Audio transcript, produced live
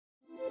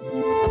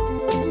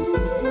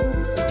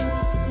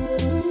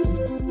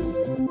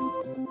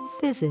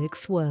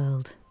Physics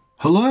World.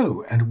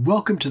 Hello, and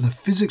welcome to the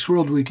Physics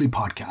World Weekly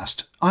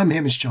podcast. I'm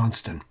Hamish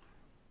Johnston.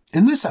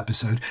 In this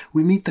episode,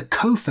 we meet the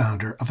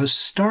co-founder of a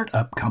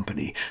startup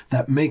company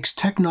that makes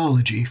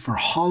technology for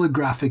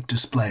holographic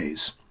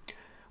displays.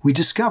 We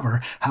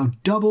discover how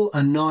double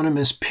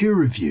anonymous peer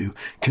review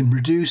can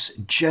reduce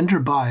gender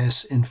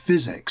bias in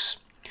physics.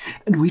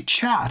 And we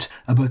chat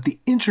about the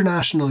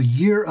International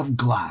Year of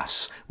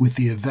Glass with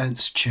the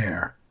event's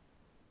chair.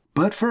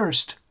 But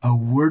first, a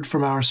word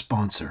from our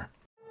sponsor.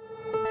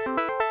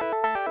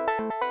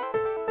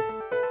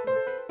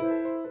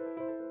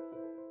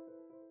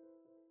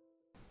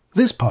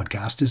 This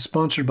podcast is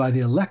sponsored by the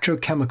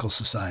Electrochemical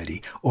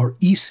Society, or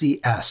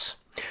ECS,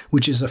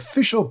 which is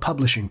official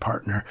publishing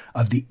partner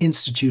of the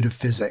Institute of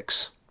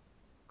Physics.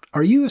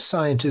 Are you a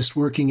scientist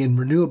working in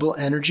renewable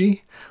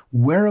energy,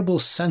 wearable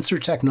sensor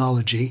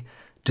technology,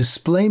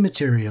 display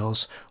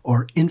materials,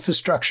 or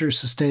infrastructure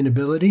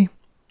sustainability?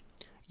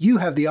 You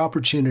have the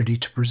opportunity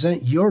to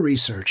present your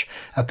research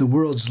at the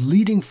world's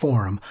leading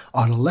forum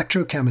on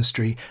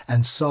electrochemistry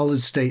and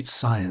solid-state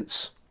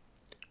science.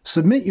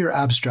 Submit your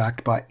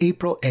abstract by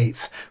April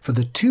 8th for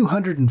the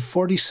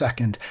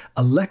 242nd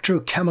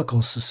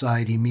Electrochemical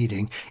Society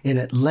meeting in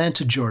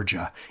Atlanta,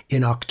 Georgia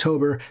in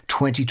October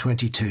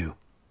 2022.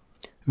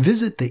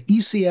 Visit the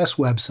ECS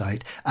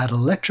website at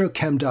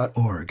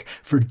electrochem.org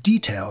for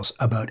details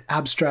about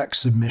abstract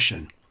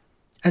submission.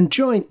 And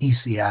join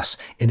ECS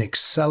in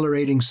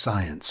accelerating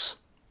science.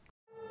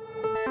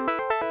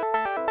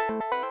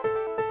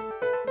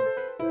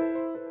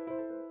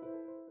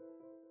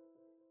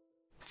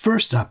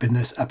 First up in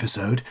this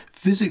episode,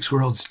 Physics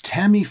World's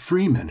Tammy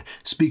Freeman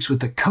speaks with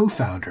the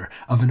co-founder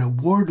of an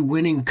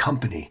award-winning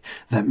company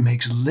that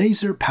makes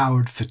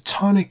laser-powered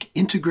photonic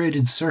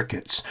integrated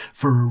circuits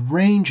for a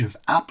range of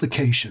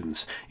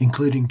applications,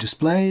 including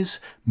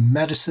displays,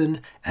 medicine,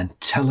 and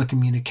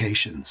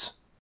telecommunications.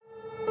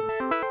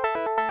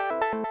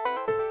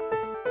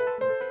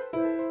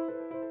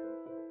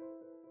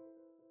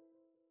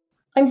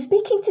 I'm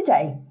speaking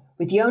today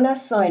with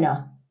Jonas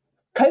Zeuner,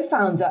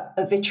 co-founder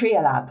of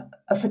Vitriolab,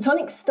 a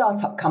photonics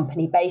startup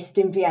company based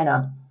in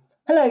Vienna.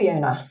 Hello,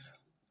 Jonas.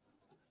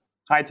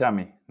 Hi,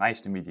 Tammy.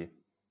 Nice to meet you.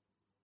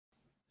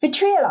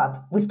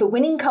 Vitriolab was the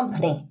winning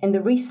company in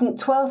the recent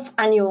 12th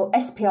annual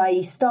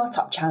SPIE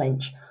Startup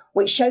Challenge,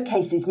 which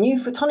showcases new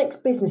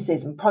photonics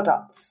businesses and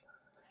products.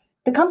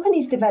 The company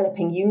is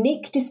developing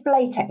unique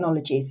display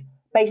technologies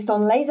based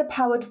on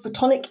laser-powered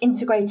photonic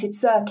integrated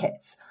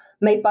circuits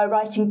made by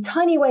writing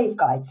tiny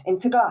waveguides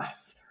into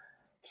glass.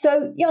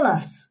 So,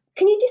 Jonas,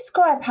 can you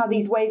describe how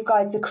these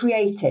waveguides are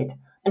created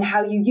and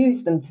how you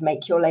use them to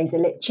make your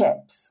laser-lit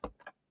chips?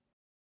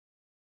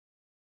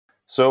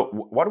 So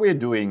what we're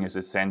doing is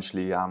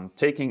essentially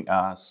taking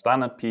a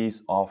standard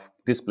piece of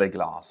display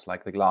glass,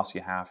 like the glass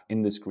you have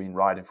in the screen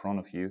right in front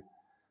of you,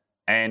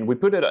 and we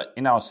put it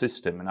in our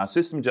system. And our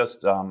system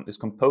just is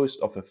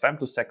composed of a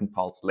femtosecond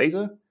pulse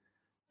laser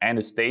and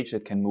a stage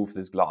that can move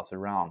this glass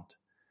around.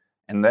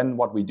 And then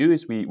what we do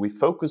is we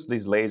focus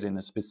this laser in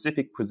a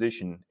specific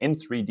position in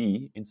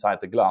 3D inside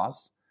the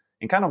glass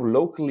and kind of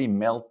locally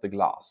melt the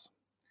glass.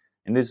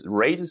 And this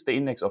raises the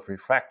index of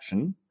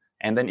refraction.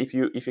 And then if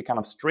you kind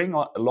of string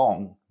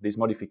along this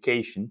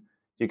modification,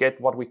 you get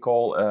what we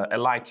call a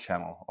light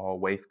channel or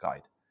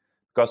waveguide.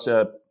 Because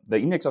the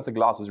index of the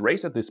glass is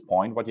raised at this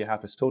point, what you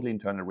have is totally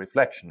internal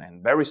reflection.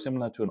 And very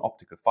similar to an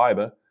optical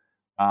fiber,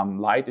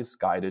 light is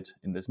guided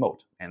in this mode.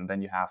 And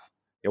then you have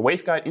your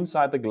waveguide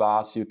inside the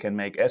glass. You can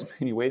make as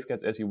many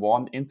waveguides as you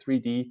want in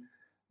 3D.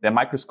 They're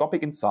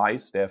microscopic in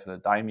size. They have a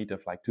diameter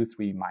of like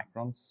 2-3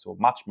 microns, so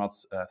much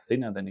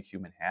thinner than a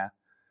human hair.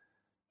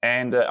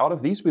 And out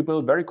of these, we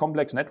build very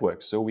complex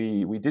networks. So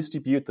we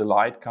distribute the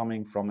light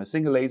coming from a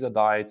single laser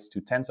diodes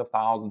to tens of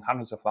thousands,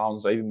 hundreds of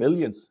thousands, or even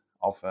millions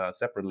of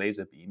separate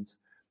laser beams.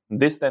 And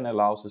this then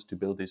allows us to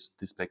build this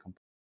display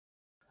component.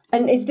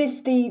 And is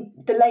this the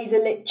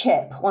laser-lit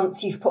chip,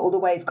 once you've put all the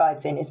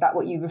waveguides in? Is that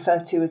what you refer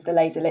to as the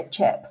laser-lit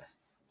chip?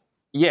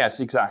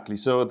 Yes, exactly.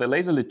 So the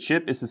laser-lit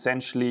chip is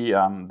essentially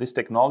this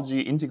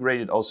technology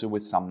integrated also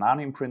with some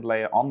nanoimprint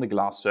layer on the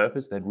glass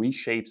surface that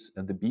reshapes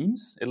the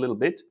beams a little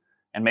bit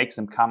and makes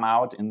them come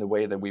out in the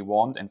way that we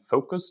want and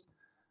focused.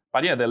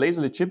 But yeah, the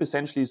laser-lit chip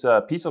essentially is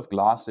a piece of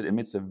glass that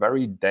emits a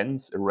very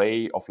dense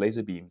array of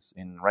laser beams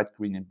in red,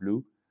 green, and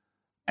blue.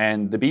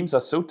 And the beams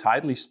are so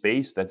tightly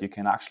spaced that you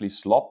can actually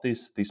slot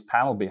this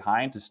panel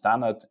behind the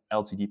standard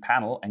LCD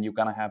panel, and you're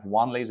going to have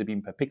one laser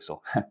beam per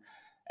pixel.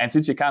 And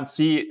since you can't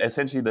see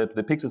essentially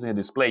the pixels in the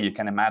display, you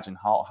can imagine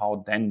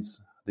how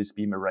dense this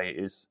beam array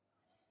is.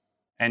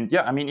 And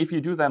yeah, I mean, if you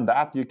do then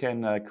that, you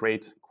can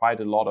create quite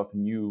a lot of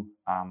new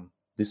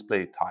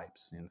display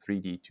types in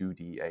 3D,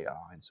 2D,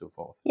 AR, and so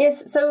forth.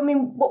 Yes, so I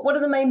mean, what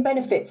are the main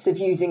benefits of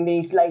using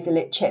these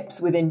laser-lit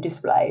chips within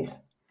displays?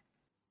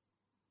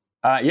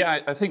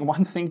 I think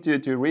one thing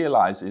to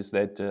realize is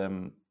that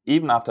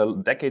even after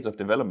decades of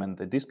development,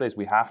 the displays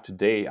we have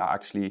today are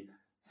actually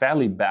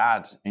fairly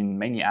bad in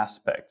many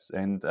aspects.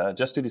 And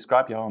just to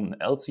describe how an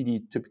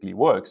LCD typically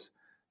works,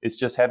 it's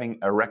just having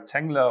a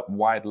rectangular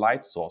white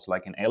light source,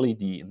 like an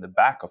LED in the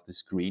back of the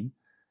screen,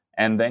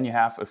 And then you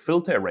have a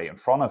filter array in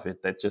front of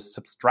it that just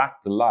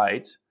subtract the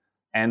light.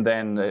 And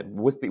then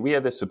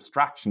the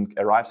subtraction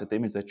arrives at the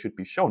image that should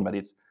be shown. But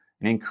it's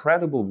an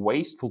incredible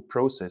wasteful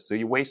process. So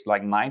you waste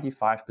like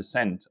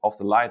 95% of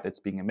the light that's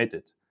being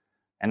emitted.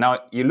 And now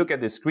you look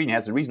at this screen, it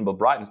has a reasonable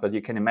brightness, but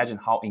you can imagine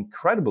how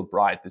incredible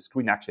bright the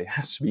screen actually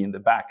has to be in the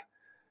back.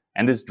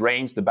 And this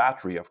drains the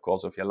battery, of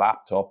course, of your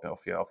laptop, of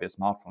your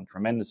smartphone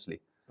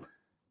tremendously.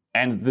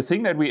 And the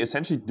thing that we're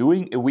essentially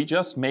doing, we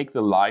just make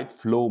the light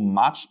flow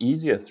much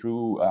easier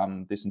through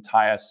this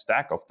entire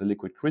stack of the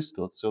liquid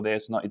crystals. So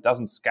it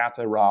doesn't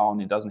scatter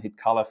around, it doesn't hit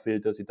color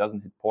filters, it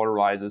doesn't hit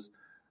polarizers.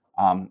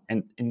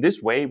 And in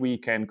this way, we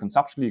can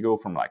conceptually go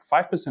from like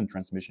 5%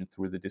 transmission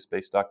through the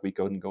display stack, we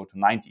can go to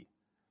 90.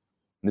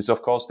 And this,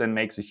 of course, then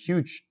makes a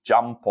huge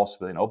jump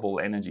possible in overall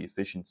energy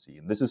efficiency.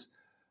 And this is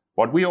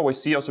what we always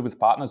see also with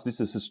partners.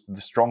 This is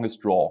the strongest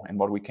draw in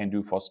what we can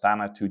do for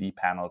standard 2D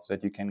panels,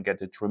 that you can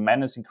get a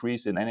tremendous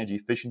increase in energy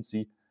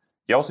efficiency.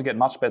 You also get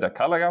much better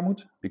color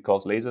gamut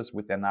because lasers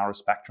with their narrow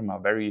spectrum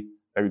are very,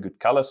 very good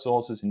color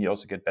sources. And you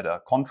also get better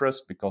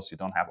contrast because you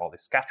don't have all the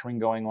scattering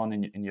going on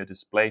in your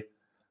display.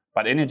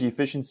 But energy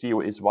efficiency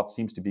is what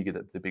seems to be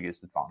the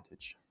biggest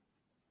advantage.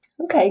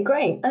 Okay,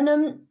 great.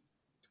 And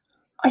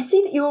I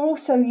see that you're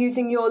also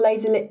using your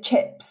laser lit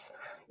chips.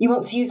 You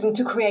want to use them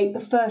to create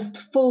the first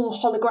full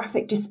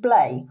holographic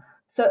display.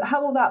 So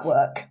how will that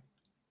work?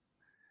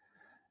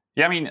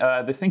 Yeah, I mean,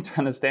 the thing to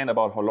understand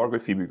about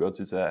holography,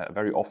 because it's a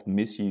very often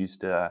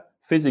misused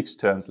physics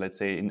terms, let's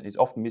say, it's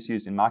often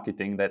misused in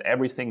marketing, that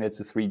everything that's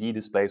a 3D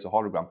display is a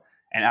hologram.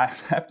 And I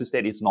have to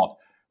state it's not.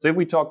 So if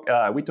we talk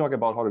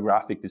about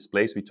holographic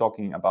displays, we're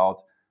talking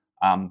about,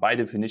 by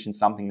definition,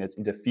 something that's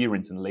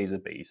interference and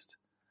laser-based.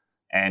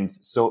 And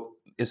so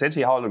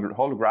essentially how a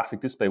holographic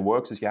display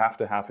works is you have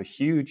to have a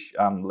huge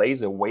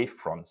laser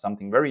wavefront,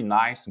 something very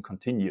nice and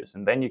continuous.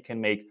 And then you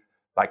can make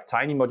like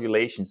tiny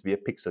modulations via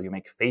pixel, you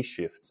make phase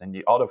shifts.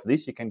 And out of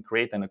this, you can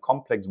create then a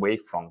complex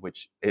wavefront,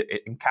 which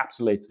it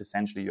encapsulates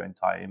essentially your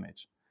entire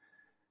image.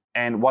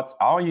 And what's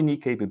our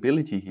unique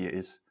capability here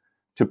is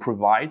to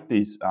provide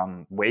this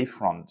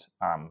wavefront,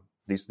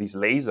 this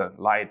laser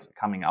light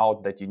coming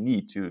out that you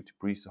need to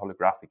produce a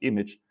holographic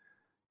image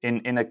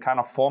in a kind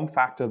of form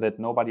factor that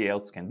nobody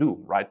else can do,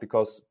 right?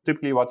 Because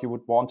typically what you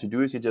would want to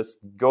do is you just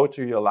go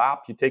to your lab,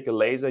 you take a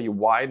laser, you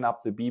widen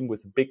up the beam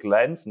with a big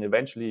lens, and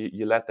eventually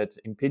you let that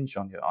impinge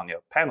on your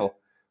panel.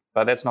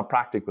 But that's not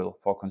practical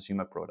for a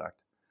consumer product.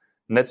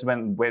 And that's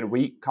when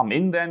we come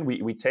in then,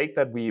 we take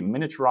that, we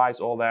miniaturize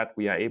all that,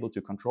 we are able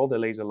to control the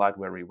laser light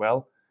very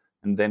well,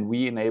 and then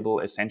we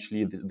enable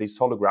essentially this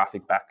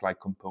holographic backlight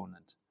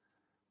component.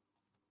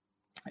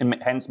 And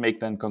hence make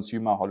then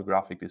consumer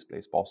holographic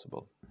displays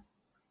possible.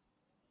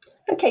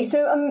 Okay,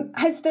 so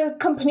has the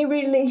company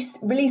released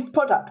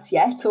products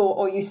yet, or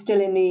are you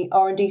still in the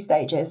R&D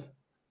stages?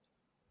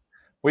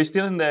 We're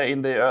still in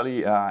the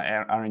early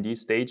R&D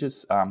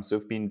stages. So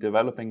we've been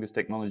developing this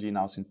technology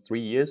now since 3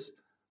 years.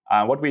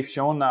 What we've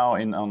shown now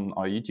on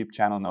our YouTube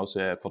channel and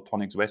also at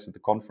Photonics West at the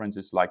conference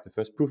is like the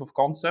first proof of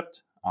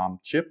concept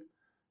chip,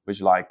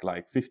 which like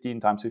 15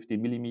 times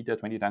 15 millimeter,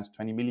 20 times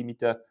 20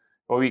 millimeter,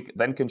 where we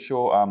then can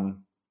show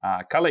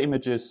color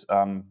images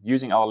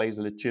using our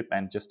laser lit chip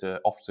and just an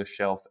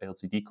off-the-shelf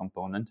LCD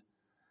component.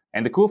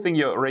 And the cool thing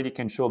you already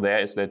can show there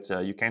is that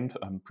you can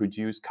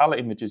produce color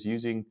images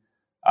using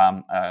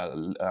an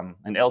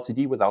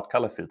LCD without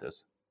color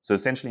filters. So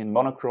essentially a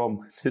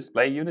monochrome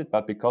display unit,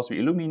 but because we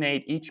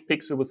illuminate each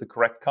pixel with the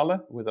correct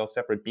color with our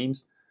separate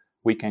beams,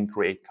 we can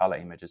create color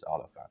images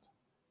out of that.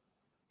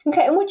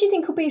 Okay, and what do you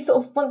think will be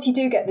sort of, once you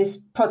do get this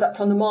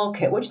product on the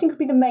market, what do you think will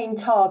be the main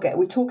target? Are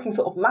we talking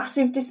sort of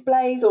massive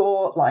displays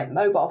or like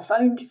mobile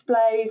phone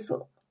displays?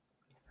 Or?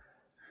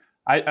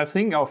 I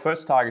think our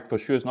first target for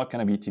sure is not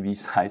going to be TV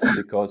size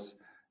because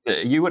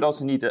you would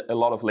also need a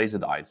lot of laser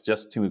dyes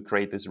just to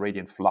create this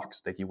radiant flux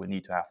that you would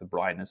need to have the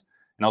brightness.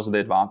 And also the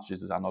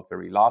advantages are not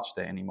very large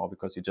there anymore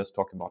because you're just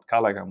talking about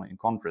color gamma and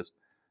contrast.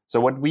 So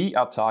what we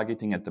are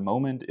targeting at the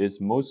moment is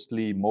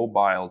mostly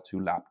mobile to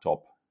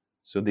laptop.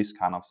 So this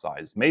kind of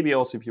size. Maybe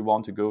also if you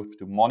want to go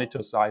to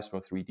monitor size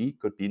for 3D,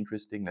 could be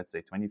interesting, let's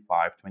say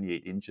 25,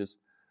 28 inches,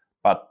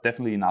 but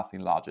definitely nothing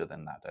larger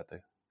than that at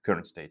the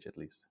current stage at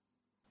least.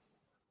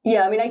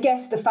 Yeah, I mean, I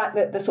guess the fact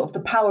that the sort of the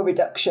power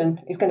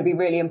reduction is going to be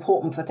really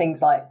important for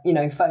things like,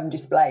 phone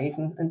displays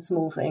and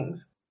small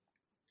things.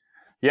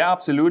 Yeah,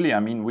 absolutely. I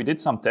mean, we did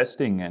some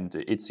testing and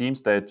it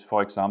seems that,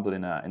 for example,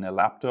 in a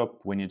laptop,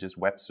 when you're just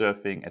web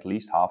surfing, at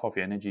least half of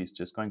your energy is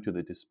just going to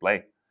the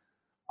display.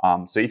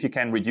 So if you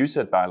can reduce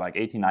it by like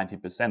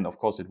 80-90%, of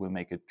course, it will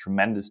make a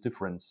tremendous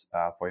difference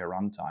for your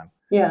runtime.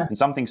 Yeah. And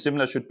something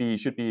similar should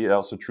be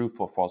also true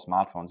for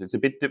smartphones. It's a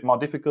bit more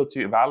difficult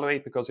to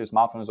evaluate because your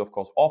smartphone is, of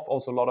course, off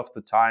also a lot of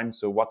the time.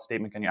 So what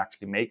statement can you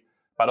actually make?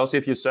 But also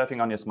if you're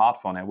surfing on your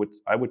smartphone,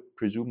 I would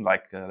presume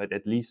like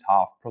at least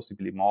half,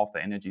 possibly more of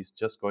the energy is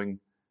just going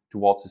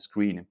towards the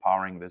screen and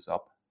powering this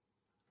up.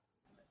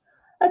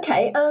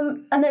 Okay,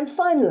 and then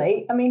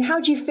finally, I mean,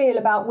 how do you feel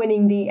about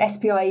winning the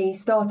SPIE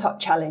Startup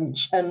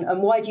Challenge,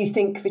 and why do you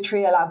think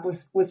Vitrea Lab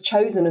was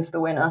chosen as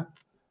the winner?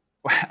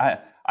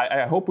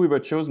 I hope we were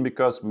chosen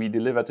because we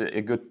delivered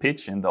a good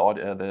pitch, and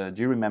the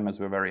jury members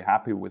were very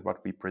happy with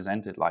what we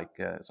presented.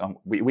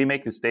 So we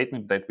make the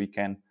statement that we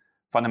can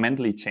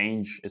fundamentally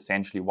change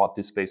essentially what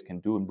displays can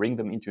do and bring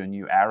them into a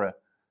new era,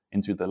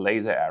 into the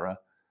laser era.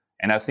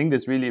 And I think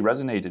this really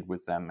resonated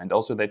with them, and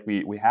also that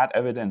we had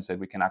evidence that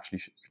we can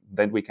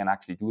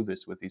actually do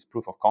this with these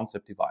proof of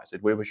concept devices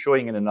that we were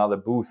showing in another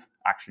booth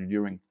actually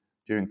during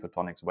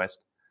Photonics West.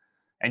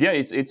 And yeah,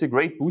 it's a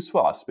great boost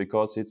for us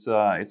because it's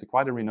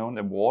quite a renowned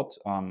award.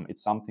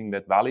 It's something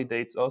that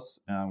validates us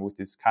with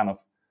this kind of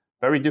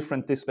very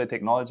different display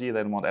technology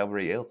than what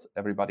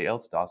everybody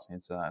else does.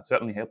 It's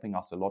certainly helping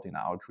us a lot in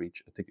our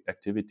outreach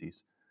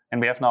activities.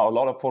 And we have now a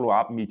lot of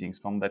follow-up meetings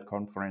from that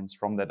conference,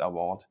 from that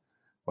award,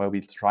 where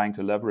we're trying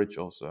to leverage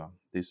also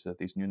this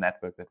new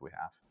network that we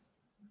have.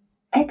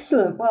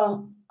 Excellent.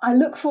 Well, I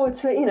look forward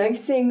to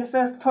seeing the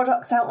first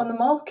products out on the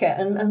market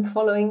and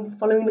following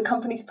the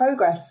company's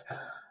progress.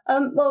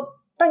 Well,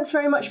 thanks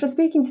very much for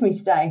speaking to me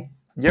today.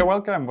 You're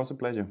welcome. It was a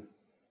pleasure.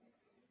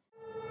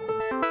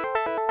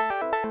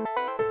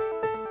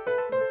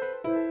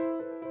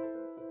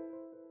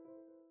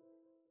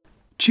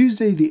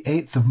 Tuesday, the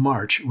 8th of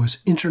March, was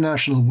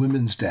International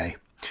Women's Day,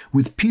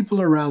 with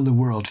people around the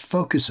world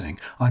focusing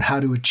on how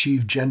to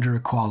achieve gender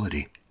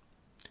equality.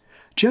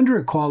 Gender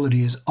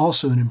equality is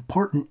also an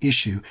important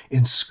issue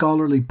in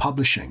scholarly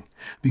publishing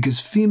because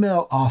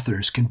female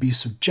authors can be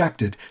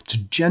subjected to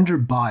gender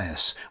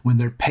bias when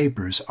their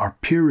papers are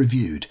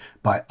peer-reviewed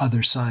by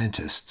other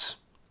scientists.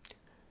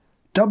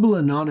 Double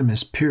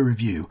anonymous peer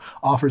review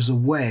offers a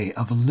way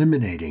of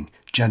eliminating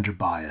gender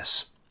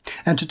bias.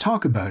 And to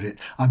talk about it,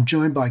 I'm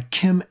joined by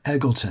Kim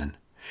Eggleton,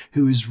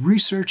 who is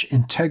Research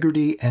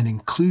Integrity and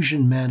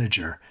Inclusion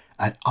Manager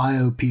at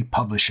IOP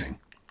Publishing,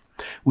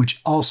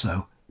 which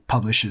also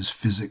publishes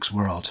Physics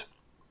World.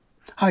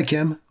 Hi,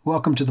 Kim.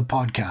 Welcome to the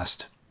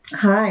podcast.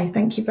 Hi.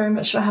 Thank you very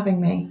much for having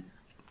me.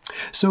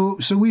 So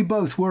we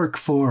both work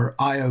for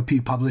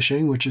IOP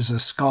Publishing, which is a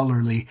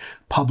scholarly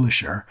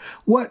publisher.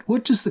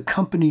 What does the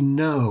company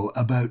know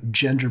about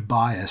gender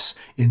bias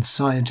in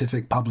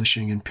scientific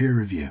publishing and peer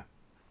review?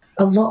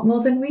 A lot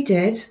more than we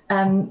did.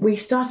 We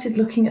started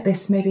looking at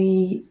this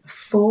maybe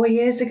 4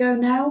 years ago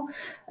now,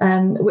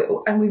 and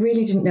we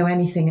really didn't know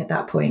anything at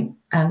that point.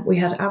 We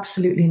had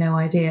absolutely no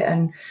idea.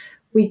 And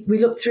we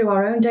looked through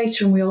our own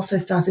data, and we also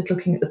started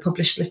looking at the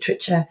published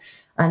literature,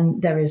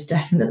 and there is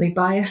definitely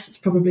bias. It's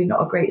probably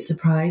not a great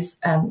surprise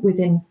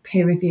within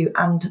peer review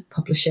and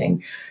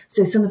publishing.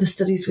 So some of the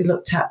studies we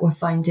looked at were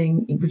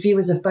finding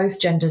reviewers of both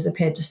genders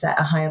appeared to set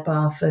a higher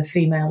bar for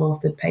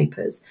female-authored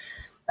papers.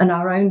 And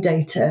our own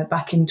data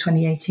back in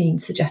 2018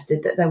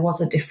 suggested that there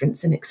was a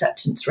difference in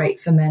acceptance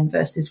rate for men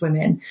versus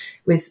women,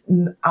 with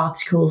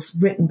articles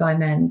written by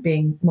men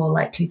being more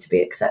likely to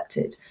be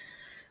accepted.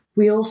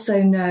 We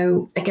also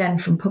know, again,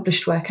 from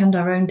published work and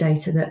our own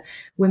data, that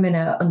women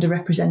are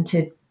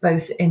underrepresented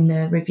both in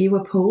the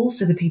reviewer pool,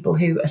 so the people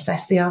who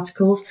assess the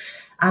articles,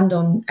 and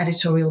on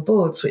editorial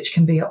boards, which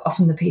can be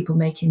often the people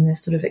making the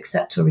sort of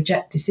accept or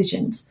reject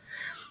decisions.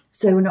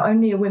 So not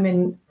only are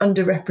women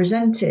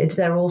underrepresented,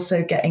 they're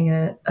also getting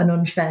an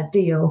unfair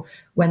deal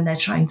when they're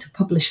trying to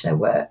publish their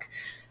work.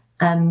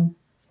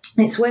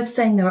 It's worth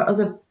saying there are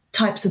other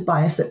types of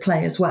bias at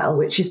play as well,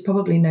 which is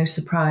probably no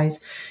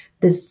surprise.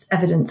 There's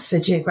evidence for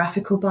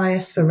geographical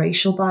bias, for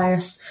racial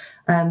bias,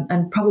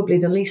 and probably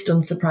the least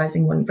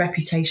unsurprising one,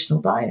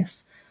 reputational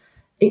bias.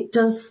 It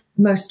does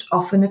most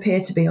often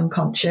appear to be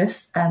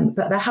unconscious,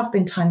 but there have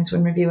been times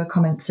when reviewer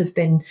comments have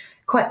been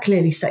quite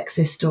clearly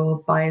sexist or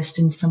biased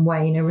in some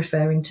way,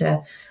 referring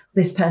to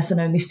this person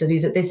only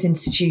studies at this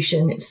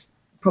institution, it's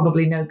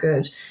probably no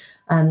good.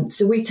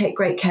 So we take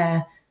great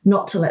care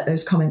not to let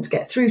those comments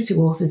get through to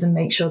authors and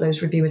make sure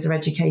those reviewers are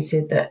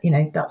educated that,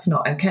 that's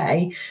not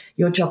okay.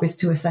 Your job is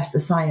to assess the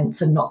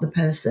science and not the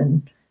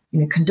person,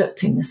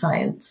 conducting the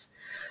science.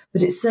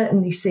 But it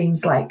certainly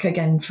seems like,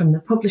 again, from the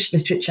published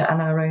literature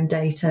and our own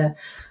data,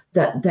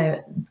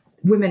 that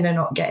women are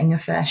not getting a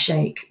fair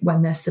shake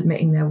when they're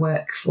submitting their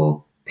work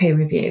for peer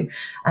review.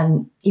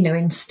 And,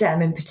 in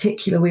STEM in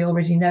particular, we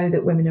already know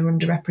that women are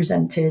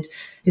underrepresented,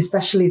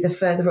 especially the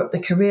further up the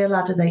career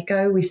ladder they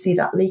go. We see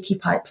that leaky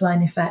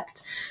pipeline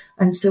effect.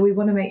 And so we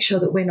want to make sure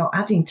that we're not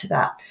adding to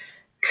that.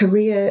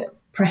 Career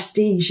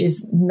prestige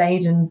is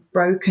made and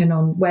broken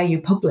on where you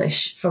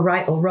publish, for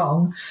right or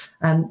wrong.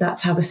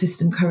 That's how the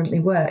system currently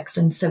works.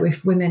 And so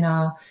if women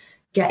are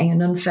getting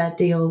an unfair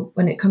deal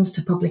when it comes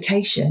to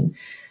publication,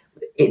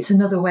 it's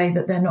another way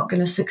that they're not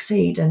going to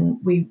succeed.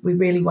 And we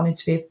really wanted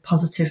to be a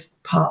positive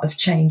part of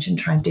change and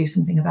try and do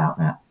something about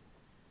that.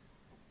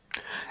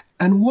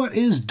 And what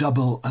is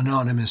double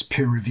anonymous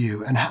peer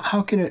review, and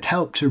how can it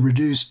help to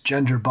reduce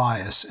gender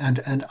bias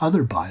and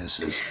other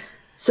biases?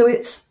 So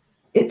it's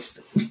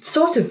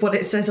sort of what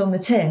it says on the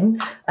tin.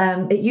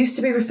 It used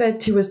to be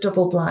referred to as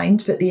double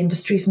blind, but the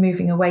industry is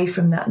moving away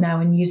from that now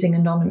and using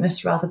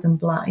anonymous rather than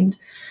blind.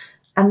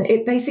 And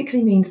it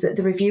basically means that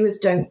the reviewers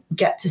don't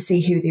get to see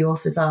who the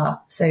authors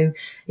are. So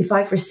if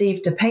I've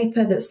received a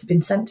paper that's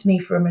been sent to me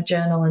from a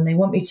journal and they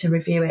want me to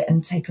review it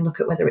and take a look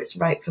at whether it's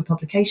right for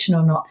publication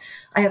or not,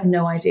 I have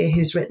no idea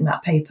who's written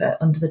that paper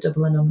under the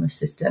double anonymous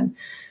system.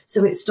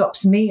 So it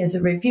stops me as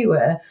a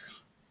reviewer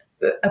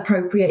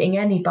appropriating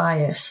any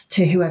bias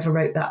to whoever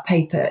wrote that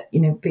paper,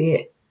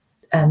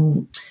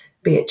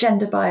 be it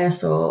gender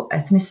bias or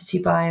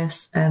ethnicity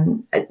bias.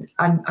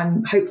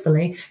 I'm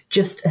hopefully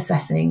just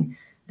assessing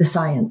the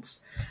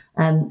science.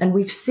 And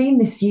we've seen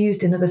this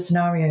used in other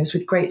scenarios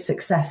with great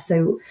success.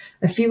 So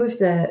a few of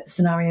the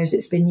scenarios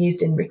it's been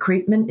used in,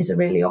 recruitment is a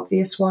really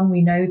obvious one.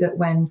 We know that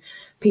when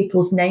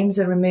people's names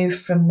are removed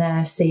from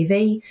their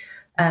CV,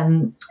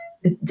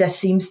 there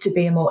seems to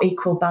be a more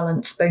equal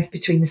balance both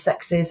between the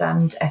sexes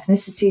and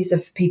ethnicities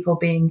of people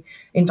being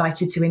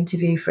invited to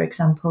interview, for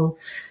example.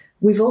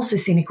 We've also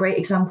seen a great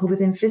example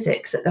within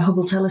physics at the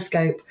Hubble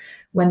telescope.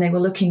 When they were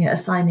looking at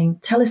assigning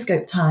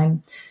telescope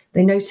time,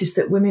 they noticed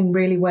that women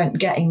really weren't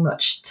getting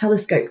much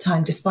telescope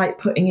time despite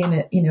putting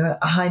in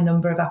a high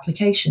number of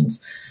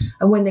applications.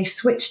 And when they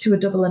switched to a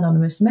double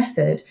anonymous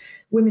method,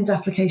 women's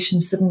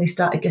applications suddenly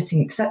started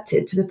getting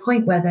accepted to the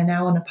point where they're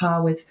now on a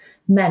par with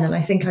men. And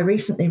I think I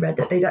recently read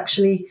that they'd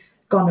actually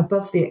gone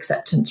above the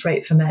acceptance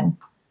rate for men.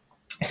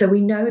 So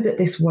we know that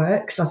this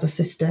works as a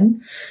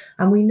system,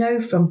 and we know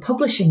from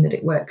publishing that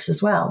it works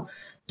as well.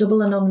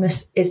 Double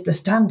anonymous is the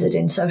standard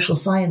in social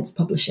science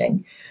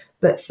publishing,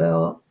 but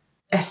for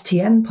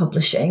STM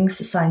publishing,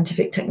 so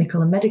scientific,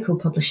 technical and medical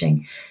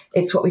publishing,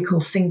 it's what we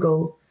call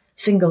single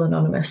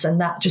anonymous.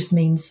 And that just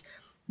means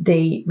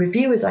the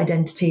reviewer's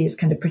identity is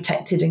kind of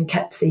protected and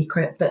kept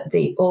secret, but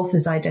the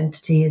author's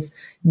identity is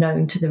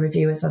known to the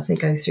reviewers as they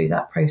go through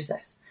that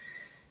process.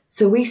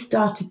 So we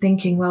started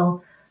thinking,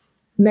 well,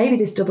 maybe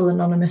this double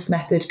anonymous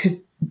method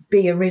could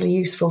be a really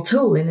useful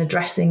tool in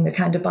addressing the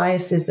kind of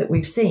biases that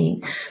we've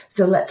seen.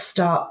 So let's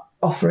start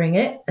offering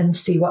it and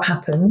see what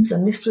happens.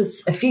 And this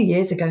was a few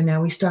years ago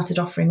now. We started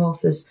offering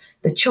authors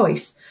the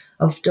choice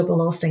of double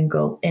or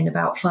single in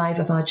about 5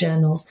 of our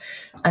journals.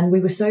 And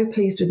we were so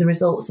pleased with the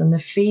results, and the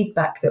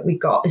feedback that we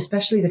got,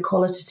 especially the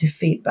qualitative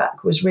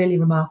feedback, was really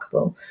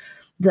remarkable.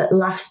 That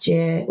last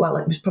year, well,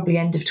 it was probably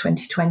end of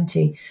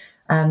 2020,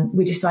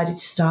 we decided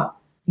to start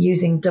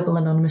using double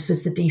anonymous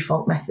as the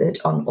default method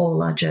on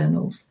all our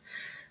journals.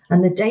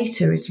 And the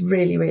data is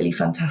really, really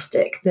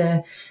fantastic.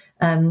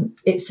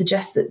 It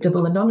suggests that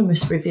double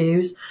anonymous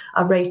reviews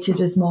are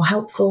rated as more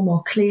helpful,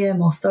 more clear,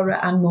 more thorough,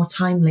 and more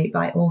timely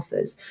by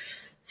authors.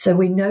 So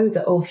we know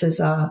that authors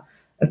are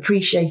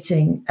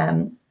appreciating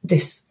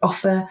this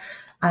offer.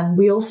 And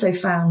we also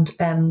found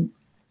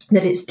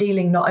that it's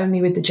dealing not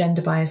only with the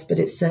gender bias, but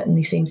it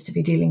certainly seems to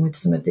be dealing with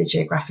some of the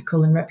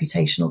geographical and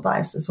reputational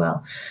bias as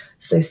well.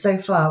 So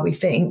far, we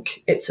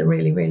think it's a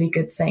really, really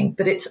good thing.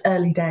 But it's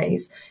early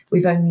days.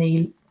 We've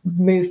only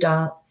moved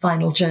our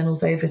final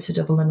journals over to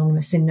double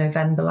anonymous in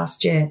November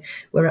last year.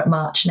 We're at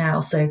March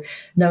now. So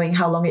knowing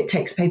how long it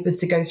takes papers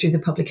to go through the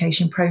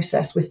publication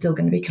process, we're still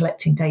going to be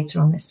collecting data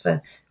on this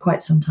for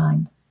quite some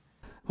time.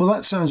 Well,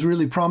 that sounds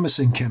really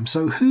promising, Kim.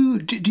 So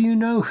do you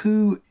know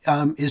who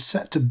is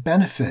set to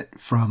benefit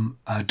from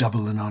a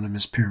double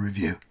anonymous peer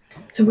review?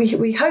 So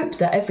we hope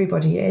that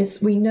everybody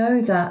is. We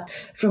know that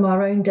from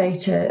our own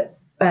data,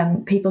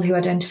 people who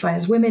identify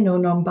as women or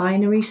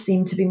non-binary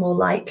seem to be more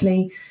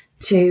likely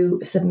to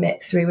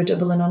submit through a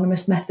double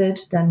anonymous method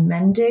than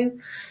men do.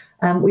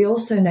 We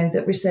also know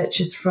that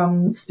researchers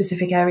from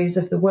specific areas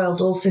of the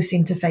world also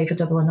seem to favour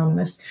double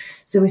anonymous.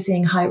 So we're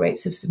seeing high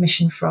rates of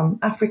submission from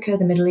Africa,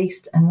 the Middle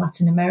East and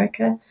Latin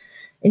America.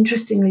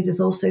 Interestingly, there's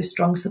also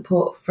strong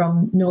support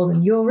from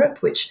Northern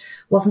Europe, which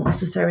wasn't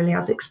necessarily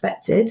as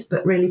expected,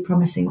 but really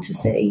promising to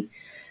see.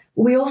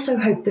 We also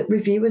hope that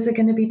reviewers are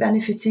going to be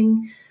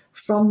benefiting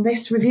from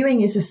this.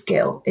 Reviewing is a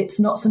skill. It's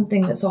not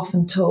something that's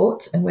often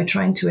taught, and we're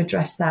trying to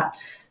address that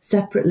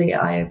separately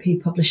at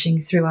IOP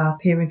Publishing through our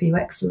peer review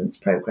excellence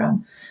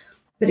program.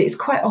 But it's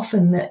quite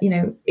often that,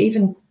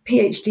 even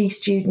PhD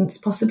students,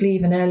 possibly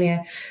even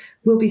earlier,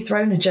 will be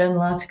thrown a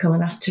journal article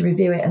and asked to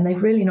review it, and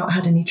they've really not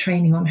had any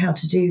training on how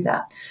to do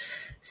that.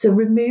 So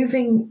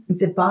removing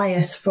the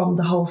bias from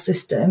the whole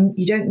system,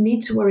 you don't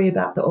need to worry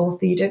about the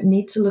author. You don't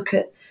need to look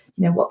at,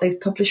 what they've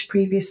published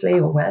previously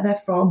or where they're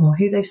from or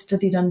who they've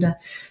studied under.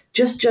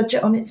 Just judge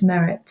it on its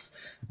merits.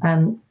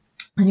 And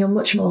you're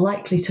much more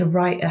likely to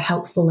write a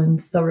helpful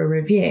and thorough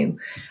review.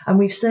 And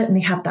we've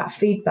certainly had that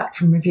feedback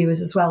from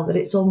reviewers as well, that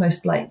it's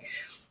almost like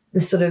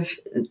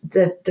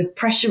the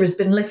pressure has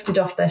been lifted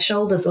off their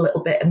shoulders a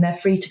little bit, and they're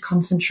free to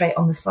concentrate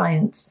on the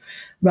science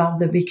rather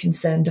than be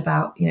concerned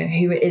about,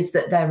 who it is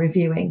that they're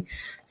reviewing.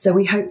 So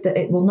we hope that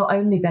it will not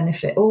only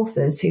benefit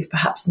authors who've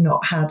perhaps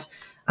not had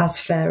as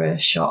fair a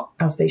shot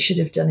as they should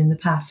have done in the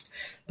past,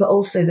 but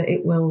also that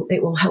it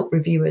will help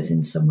reviewers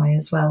in some way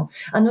as well.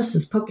 And us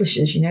as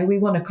publishers, we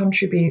want to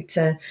contribute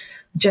to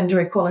gender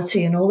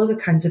equality and all other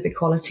kinds of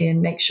equality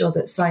and make sure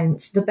that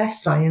science, the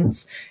best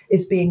science,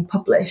 is being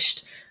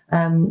published,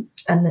 and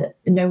that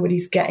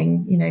nobody's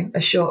getting,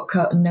 a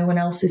shortcut and no one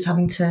else is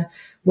having to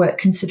work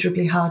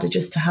considerably harder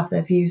just to have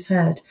their views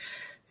heard.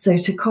 So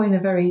to coin a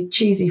very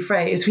cheesy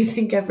phrase, we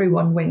think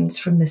everyone wins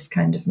from this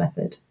kind of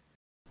method.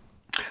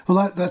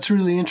 Well, that's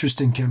really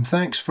interesting, Kim.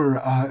 Thanks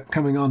for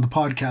coming on the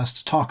podcast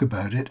to talk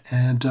about it.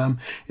 And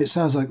it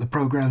sounds like the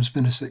program's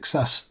been a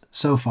success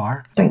so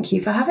far. Thank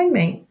you for having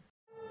me.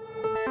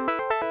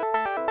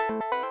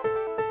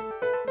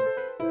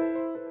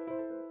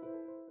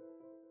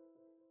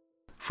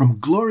 From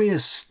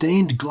glorious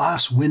stained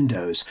glass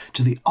windows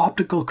to the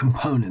optical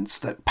components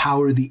that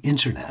power the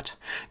internet,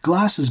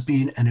 glass has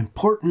been an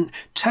important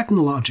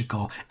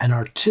technological and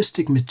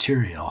artistic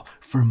material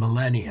for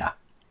millennia.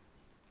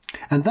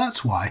 And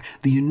that's why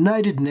the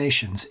United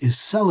Nations is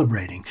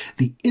celebrating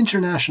the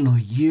International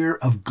Year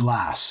of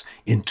Glass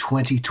in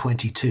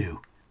 2022.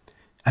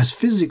 As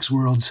Physics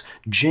World's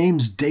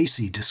James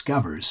Dacey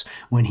discovers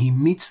when he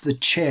meets the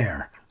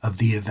chair of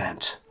the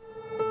event.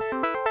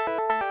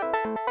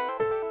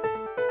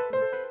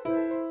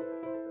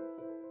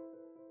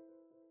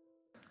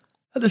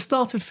 At the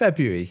start of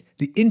February,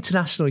 the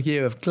International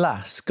Year of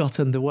Glass got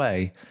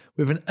underway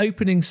with an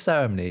opening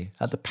ceremony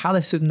at the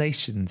Palace of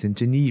Nations in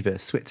Geneva,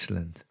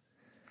 Switzerland.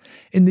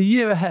 In the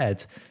year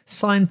ahead,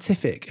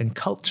 scientific and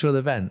cultural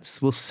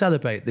events will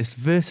celebrate this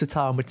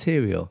versatile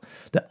material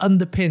that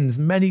underpins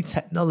many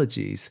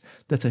technologies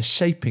that are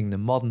shaping the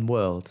modern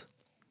world.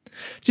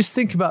 Just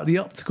think about the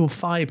optical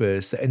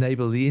fibres that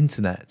enable the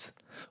internet,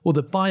 or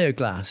the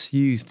bioglass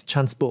used to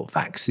transport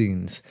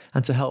vaccines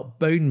and to help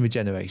bone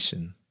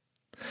regeneration,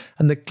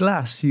 and the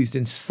glass used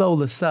in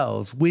solar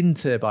cells, wind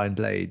turbine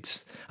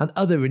blades, and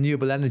other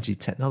renewable energy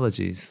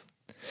technologies.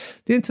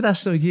 The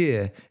International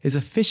Year is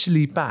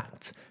officially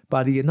backed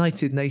by the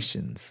United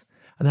Nations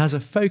and has a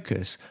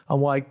focus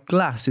on why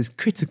glass is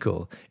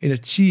critical in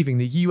achieving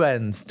the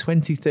UN's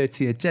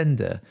 2030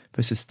 Agenda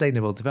for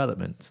Sustainable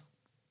Development.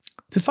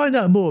 To find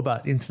out more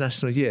about the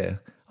International Year,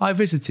 I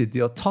visited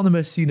the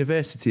Autonomous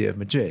University of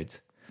Madrid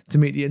to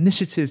meet the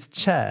initiative's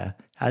chair,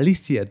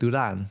 Alicia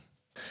Duran.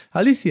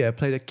 Alicia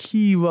played a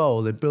key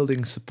role in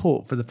building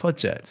support for the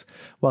project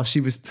while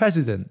she was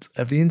president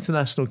of the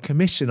International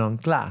Commission on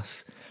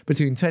Glass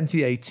between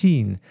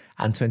 2018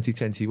 and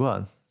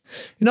 2021.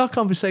 In our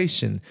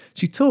conversation,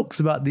 she talks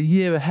about the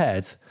year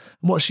ahead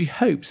and what she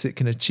hopes it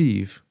can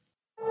achieve.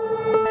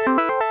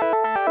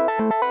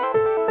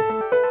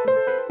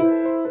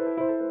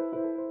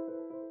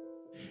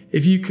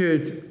 If you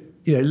could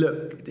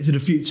look to the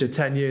future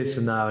 10 years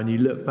from now and you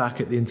look back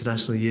at the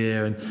International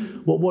Year,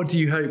 and what do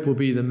you hope will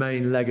be the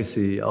main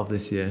legacy of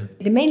this year?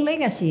 The main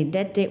legacy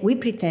that we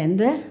pretend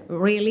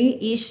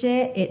really is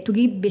to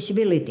give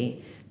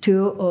visibility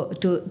to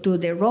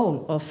the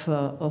role of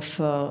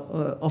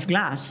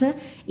glass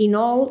in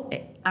all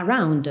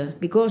around,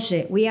 because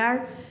we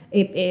are.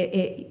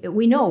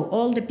 We know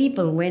all the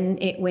people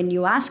when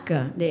you ask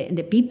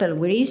the people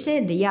where is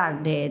they are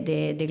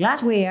the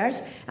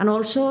glasswares, and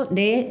also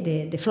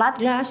the flat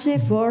glass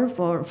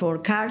for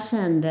cars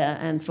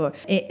and for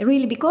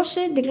really, because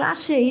the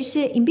glass is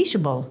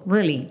invisible,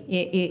 really.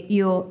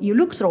 You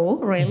look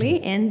through,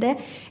 really, and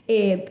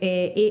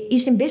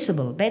it's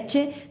invisible. But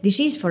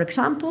this is, for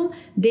example,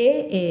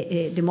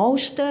 the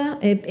most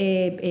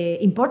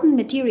important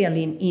material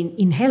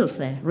in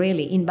health,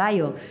 really, in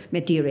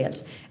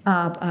biomaterials.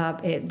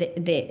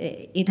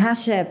 It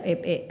has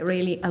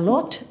really a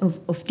lot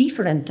of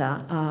different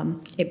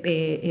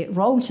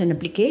roles and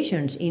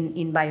applications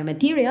in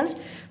biomaterials,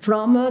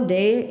 from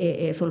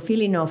the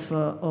fulfilling of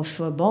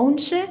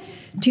bones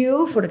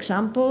to, for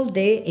example,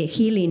 the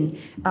healing.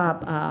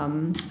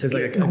 So it's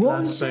like a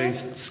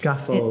glass-based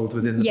scaffold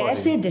within the body.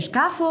 Yes, the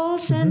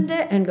scaffolds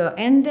the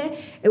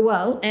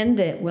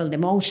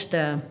most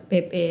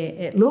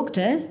looked,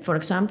 for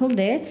example,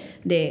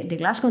 the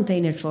glass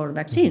containers for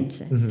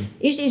vaccines. Mm-hmm.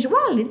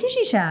 This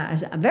is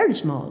a very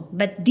small,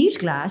 but this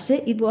glass,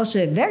 it was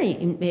very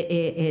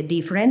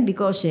different,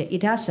 because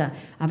it has a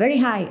very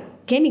high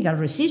chemical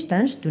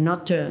resistance to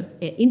not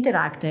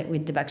interact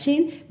with the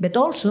vaccine, but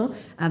also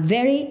a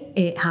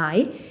very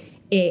high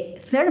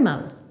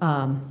thermal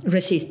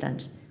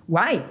resistance.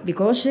 Why?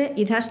 Because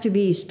it has to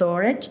be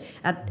stored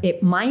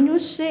at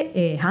minus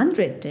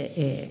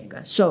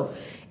 100. So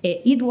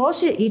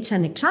it's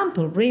an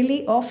example,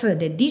 really, of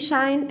the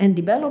design and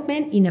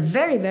development in a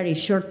very, very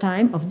short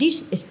time of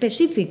this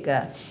specific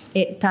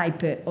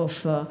type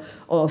of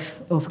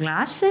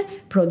glass,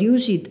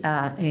 produce it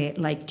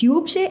like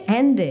tubes,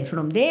 and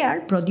from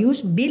there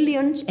produce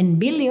billions and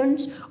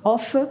billions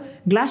of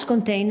glass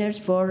containers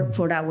for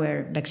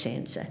our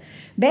vaccines.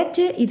 But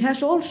it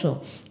has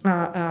also,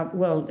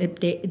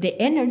 the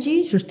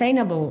energy,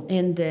 sustainable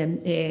and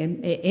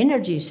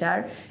energies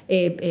are,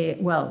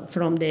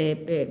 from the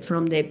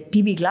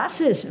PV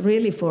glasses,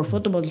 really, for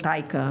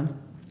photovoltaic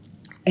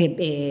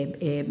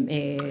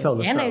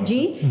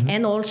energy,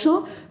 and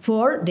also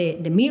for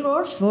the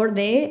mirrors for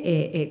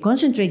the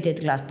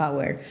concentrated glass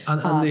power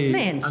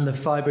plants. And the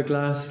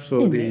fiberglass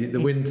for the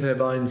wind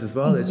turbines as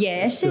well.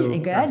 Yes, for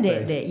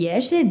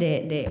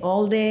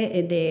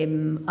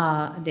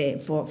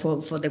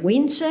the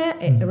winds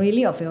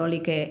really of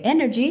eolic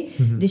energy.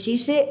 This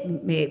is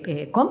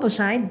a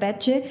composite,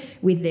 but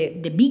with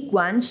the big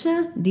ones,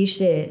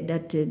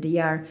 that they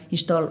are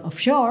installed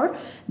offshore,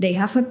 they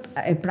have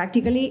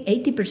practically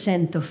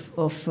 80%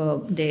 of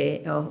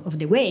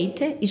the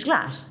weight is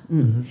glass.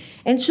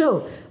 And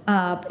so,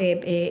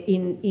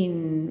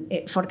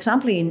 for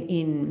example,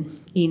 in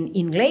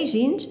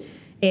glazings,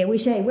 we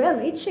say, well,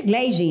 it's a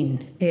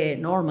glazing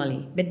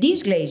normally, but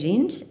these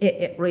glazings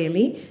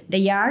really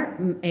they are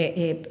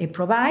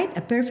provide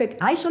a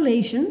perfect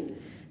isolation.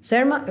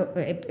 Thermal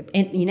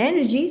in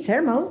energy,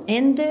 thermal,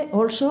 and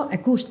also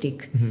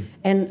acoustic,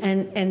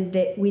 and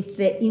with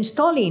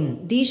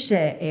installing this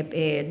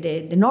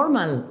the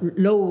normal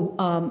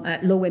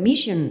low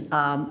emission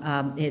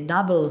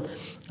double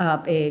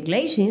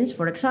glazings,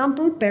 for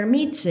example,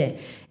 permits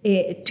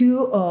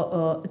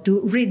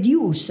to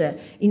reduce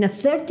in a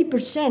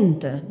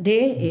 30%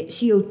 the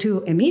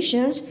CO2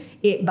 emissions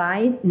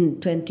by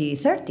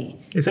 2030.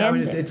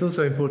 It's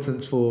also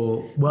important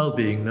for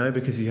well-being, no?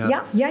 Because you have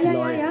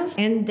yeah.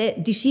 And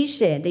this is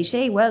they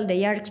say, well,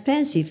 they are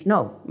expensive.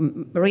 No,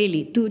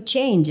 really, to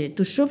change,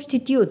 to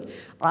substitute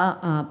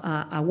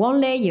a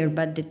one layer,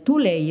 but the two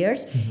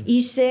layers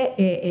is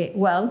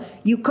well,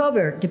 you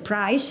cover the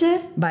price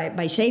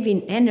by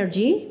saving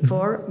energy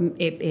for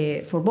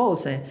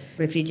both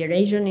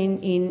refrigeration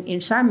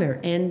in summer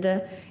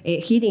and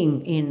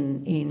heating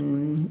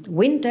in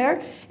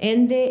winter,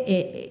 and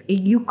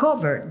you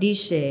cover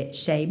this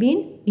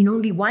saving in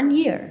only 1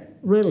 year.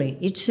 Really,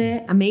 it's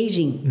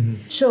amazing.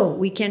 So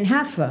we can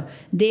have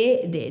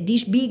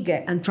these big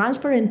and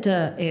transparent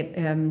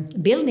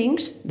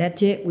buildings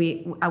that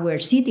our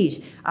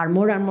cities are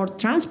more and more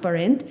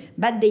transparent,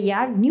 but they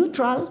are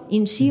neutral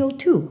in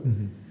CO2.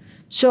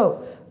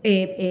 So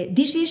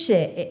this is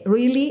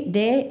really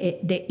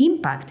the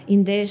impact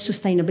in the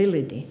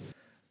sustainability.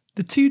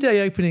 The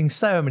 2-day opening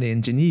ceremony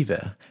in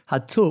Geneva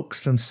had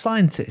talks from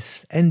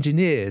scientists,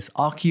 engineers,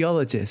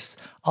 archaeologists,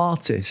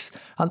 artists,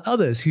 and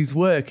others whose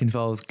work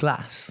involves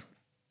glass.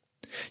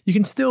 You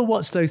can still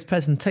watch those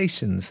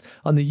presentations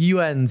on the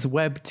UN's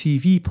web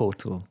TV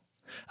portal,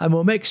 and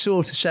we'll make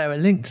sure to share a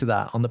link to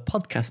that on the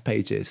podcast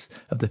pages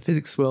of the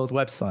Physics World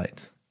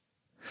website.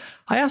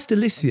 I asked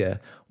Alicia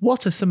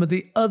what are some of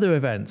the other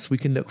events we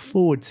can look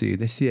forward to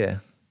this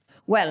year.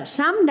 Well,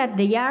 some that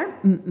they are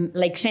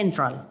like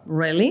central,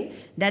 really,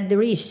 that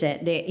there is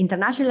the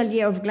International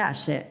Year of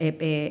Glass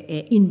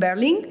in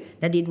Berlin,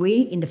 that did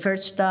we in the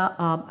first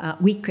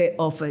week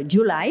of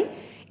July,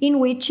 in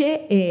which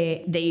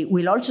they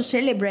will also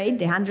celebrate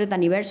the 100th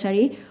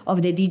anniversary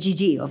of the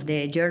DGG, of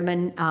the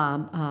German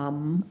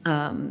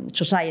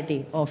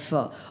Society of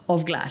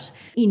Glass.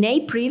 In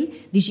April,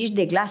 this is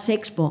the Glass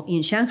Expo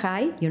in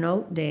Shanghai. You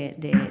know,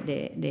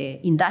 the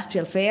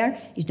industrial fair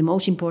is the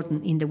most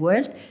important in the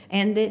world,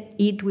 and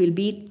it will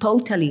be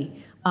totally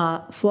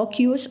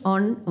focus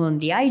on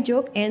the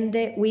IJOC, and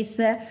with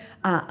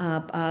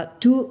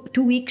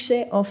 2 weeks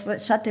of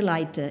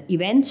satellite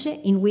events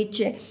in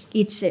which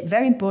it's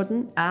very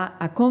important,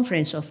 a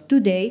conference of 2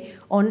 days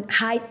on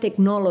high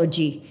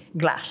technology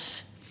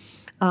glass.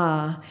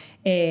 Well,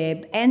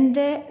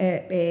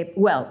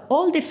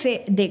 all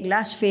the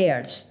glass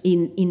fairs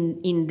in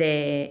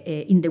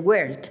the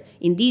world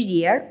in this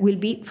year will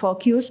be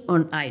focused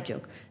on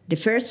IJOC. The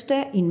first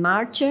in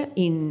March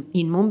in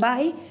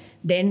Mumbai.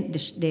 Then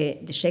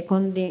the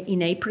second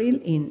in April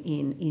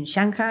in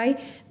Shanghai.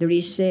 There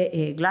is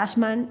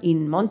Glassman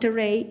in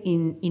Monterrey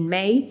in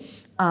May.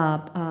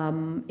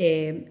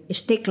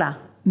 Stekla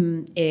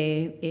in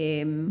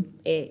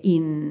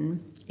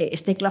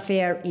Stekla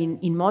Fair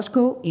in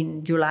Moscow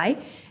in July,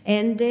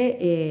 and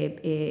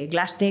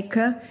Glasstec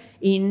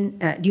in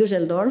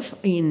Düsseldorf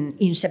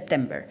in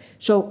September.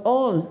 So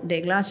all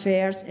the glass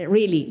fairs,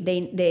 really,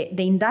 the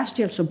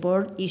industrial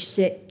support is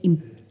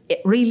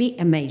really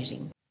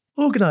amazing.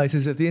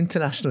 Organisers of the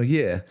International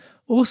Year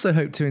also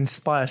hope to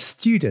inspire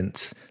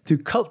students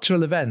through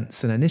cultural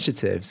events and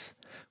initiatives,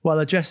 while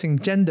addressing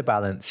gender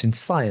balance in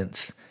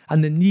science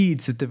and the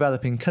needs of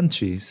developing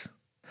countries.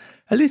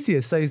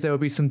 Alicia says there will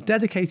be some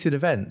dedicated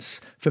events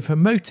for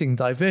promoting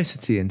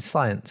diversity in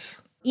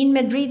science. In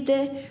Madrid,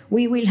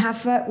 we will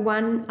have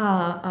one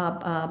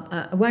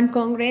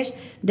congress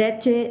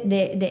that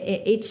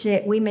it's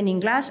Women in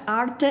Glass,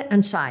 Art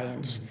and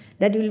Science.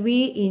 That will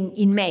be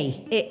in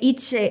May.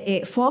 It's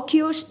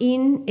focus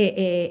in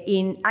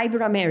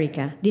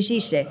Ibero-America. This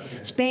is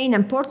Spain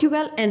and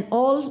Portugal and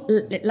all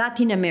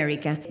Latin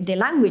America. The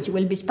language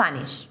will be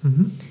Spanish.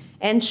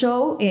 And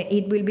so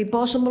it will be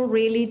possible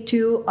really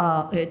to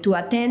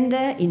attend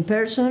in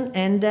person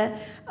and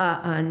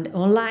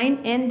online,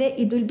 and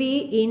it will be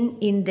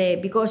in the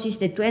because it's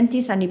the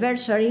 20th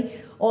anniversary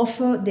of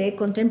the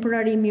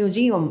Contemporary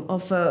Museum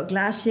of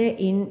Glass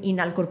in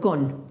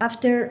Alcorcón.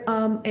 After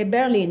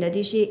Berlin, that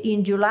is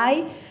in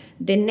July,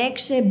 the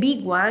next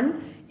big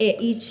one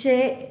it's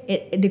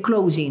the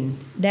closing.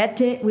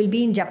 That will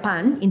be in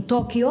Japan, in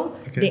Tokyo,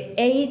 the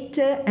 8th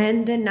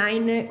and the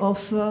 9th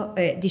of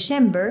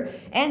December.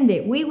 And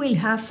we will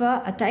have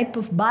a type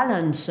of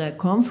balance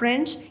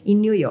conference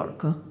in New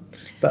York.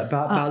 But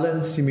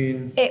balance, you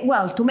mean?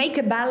 Well, to make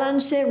a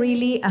balance,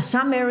 really a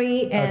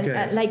summary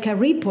and like a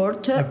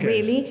report,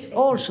 really.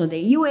 Also, the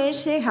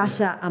US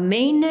has a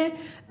main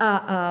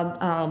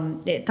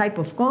type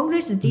of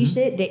congress that is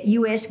the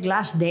US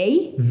Glass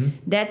Day,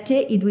 that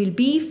it will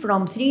be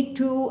from 3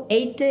 to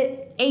 8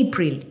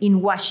 April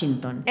in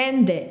Washington.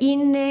 And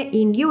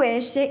in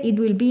US, it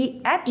will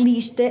be at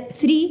least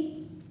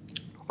 3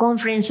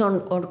 conferences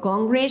or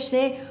congress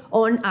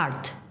on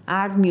art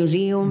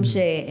museums,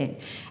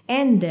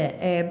 and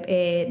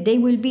they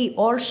will be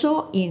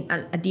also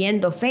at the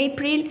end of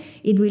April.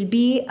 It will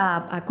be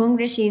a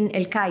congress in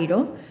El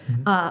Cairo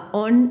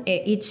on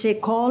it's a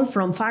call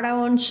from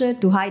pharaohs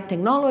to high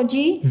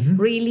technology,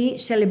 really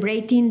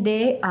celebrating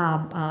the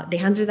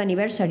 100th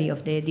anniversary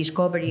of the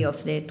discovery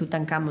of the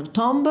Tutankhamun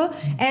tomb,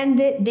 and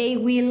they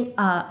will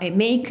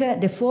make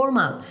the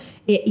formal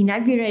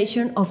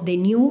inauguration of the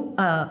new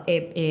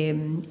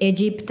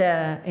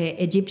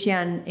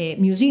Egyptian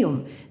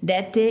museum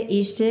that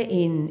is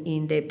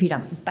in the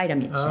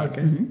pyramids.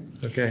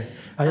 Okay.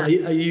 Are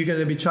you going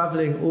to be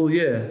traveling all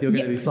year? You're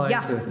going to be flying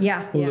to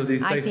all of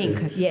these places? I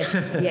think, yes.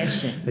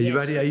 Are you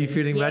ready? Are you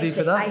feeling ready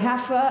for that? I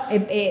have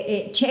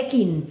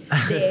checking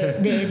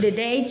the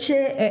dates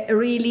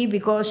really,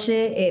 because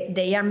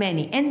they are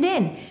many. And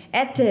then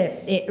at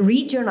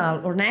regional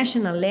or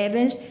national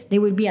levels,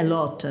 there will be a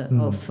lot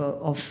of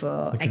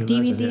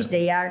activities.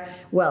 They are,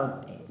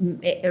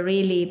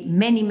 really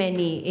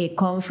many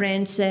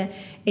conferences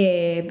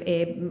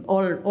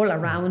all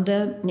around,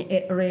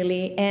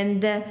 really,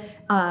 and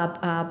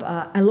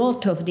a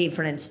lot of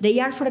difference. They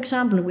are, for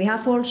example, we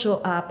have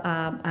also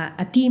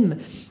a team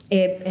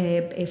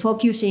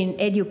focusing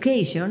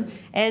education,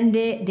 and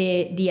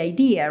the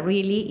idea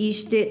really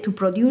is to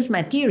produce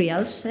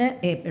materials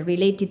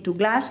related to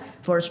glass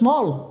for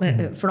small,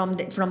 from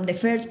the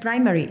first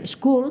primary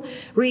school,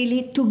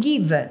 really to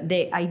give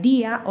the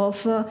idea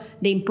of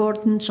the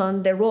importance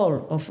on the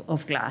role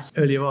of glass.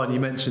 Earlier on, you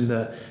mentioned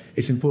that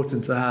it's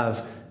important to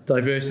have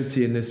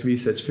diversity in this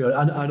research field,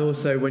 and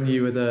also when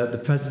you were the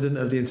president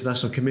of the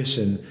International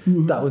Commission,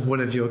 that was one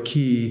of your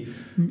key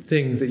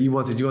things that you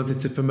wanted. You wanted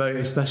to promote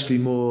especially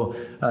more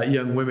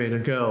young women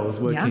and girls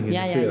working in the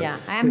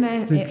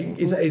field.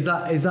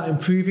 Is that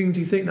improving, do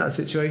you think, that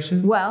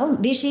situation? Well,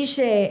 this is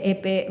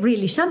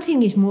really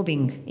something is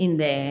moving in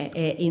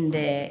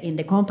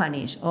the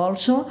companies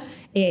also.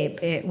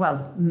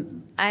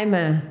 I'm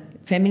a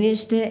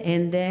feminist,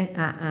 and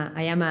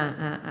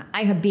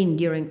I have been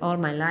during all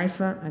my life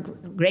a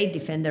great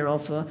defender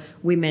of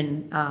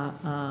women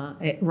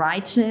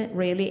rights,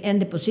 really,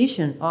 and the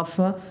position of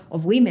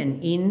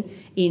women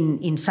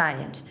in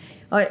science.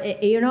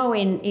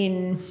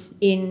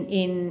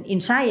 In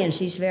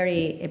science is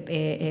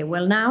very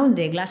well known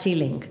the glass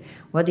ceiling.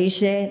 What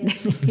is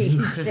literally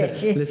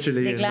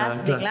the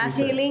glass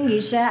ceiling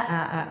is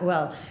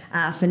a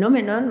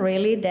phenomenon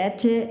really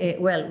that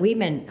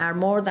women are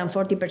more than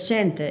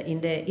 40%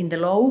 in the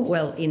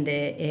law, in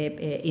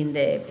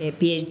the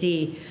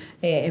PhD,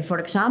 for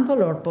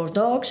example, or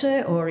postdocs,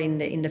 or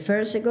in the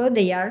first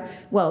they are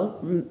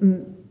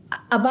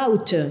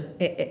about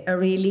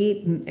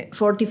really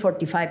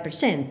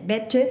 40-45%,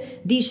 but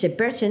this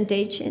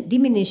percentage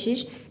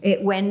diminishes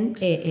when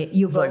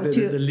you it's go like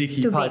the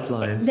leaky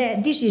pipeline.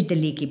 This is the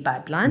leaky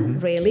pipeline,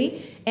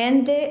 really,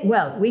 and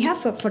we have,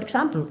 for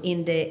example,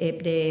 in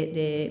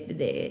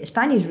the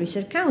Spanish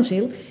Research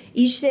Council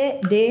is the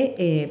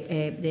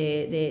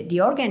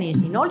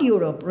organism in all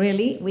Europe,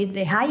 really, with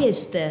the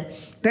highest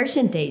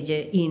percentage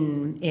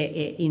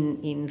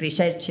in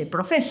research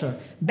professor,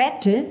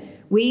 but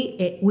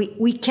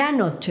we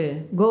cannot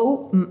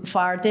go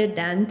farther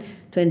than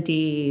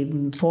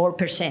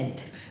 24%.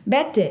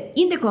 But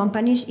in the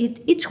companies,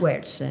 it's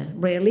worse,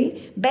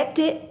 really. But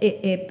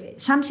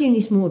something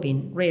is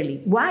moving,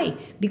 really. Why?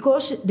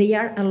 Because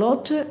there are a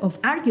lot of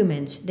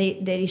arguments.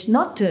 There is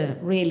not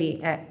really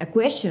a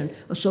question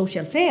of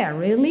social fair,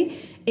 really.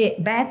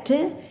 But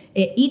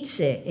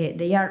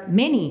there are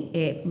many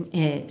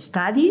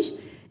studies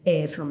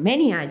from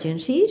many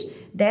agencies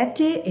that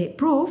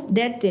prove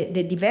that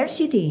the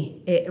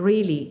diversity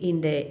really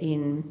in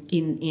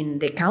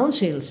the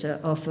councils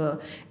of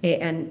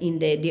and in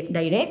the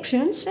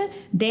directions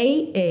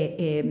they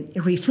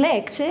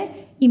reflects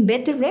in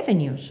better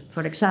revenues,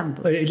 for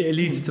example. It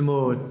leads to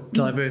more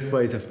diverse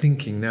ways of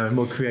thinking now and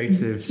more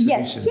creative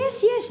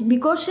solutions. Yes,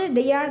 because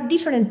they are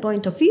different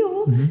point of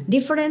view,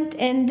 different,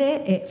 and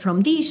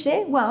from this,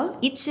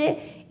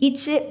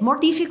 it's more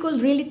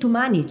difficult really to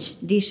manage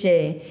these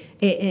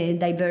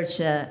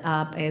diverse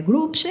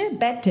groups,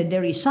 but the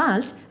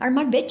results are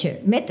much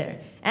better.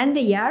 And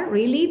they are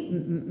really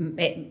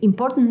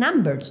important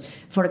numbers.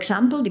 For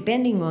example,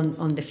 depending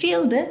on the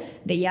field,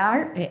 they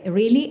are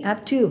really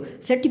up to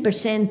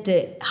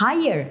 30%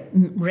 higher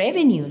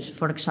revenues,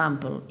 for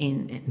example.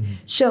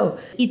 So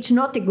it's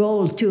not a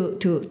goal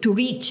to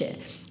reach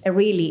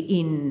really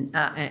in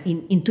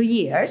 2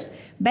 years,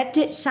 but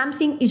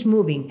something is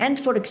moving. And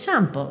for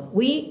example,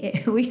 we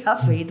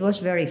have, it was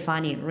very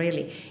funny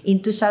really,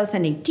 in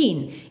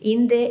 2018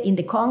 in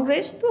the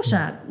Congress, it was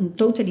a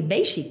totally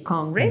basic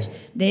Congress,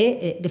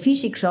 the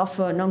physics of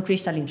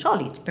non-crystalline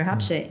solids,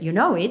 perhaps you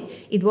know it.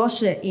 It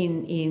was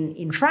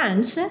in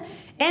France,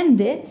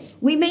 and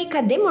we make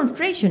a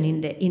demonstration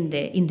in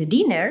the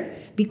dinner,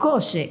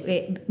 because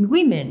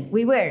women,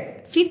 we were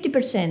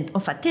 50%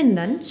 of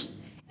attendance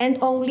and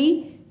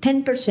only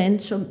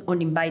 10% on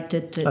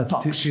uninvited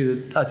talks.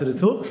 At the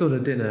talks or the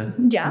dinner?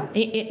 Yeah,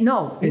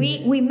 no.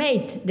 We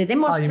made the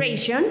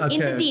demonstration in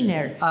the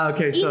dinner.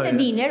 Sorry. In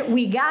the dinner,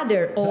 we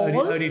gather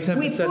all. Only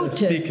 10% of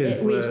speakers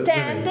we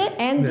stand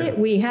and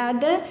we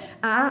had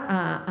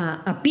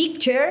a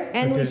picture,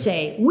 and we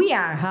say we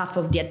are half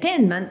of the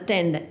attendance,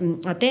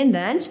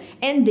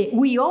 and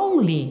we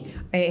only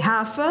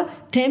have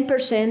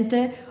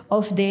 10%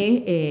 of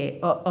the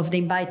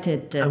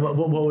invited. And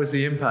what was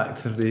the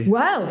impact of the?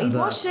 Well, it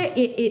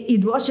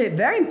was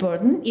very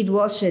important. It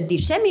was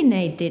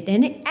disseminated,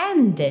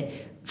 and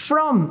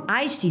from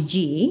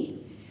ICG,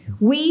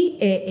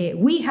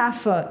 we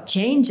have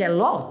changed a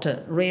lot,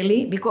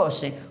 really,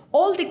 because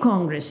all the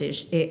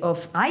congresses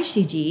of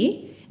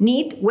ICG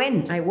need.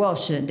 When I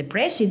was the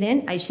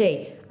president, I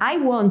say, I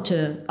want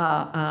to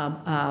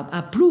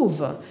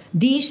approve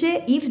this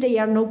if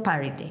there are no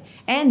parity.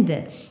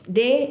 And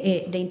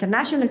the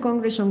International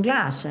Congress on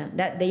Glass,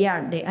 that the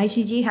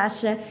ICG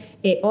has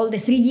all the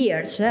 3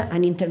 years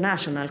an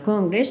international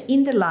congress.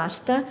 In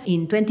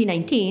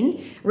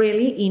 2019,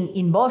 really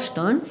in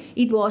Boston,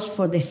 it was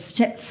for the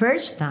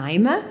first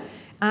time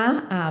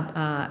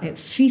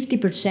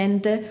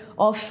 50%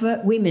 of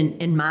women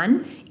and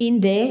men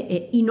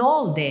in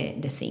all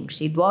the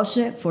things. It was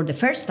for the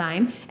first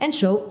time, and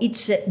so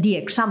it's the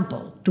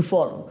example to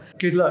follow.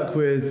 Good luck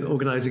with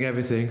organising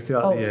everything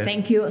throughout the year.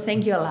 Thank you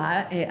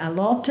a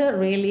lot.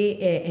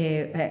 Really,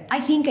 I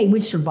think I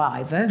will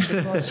survive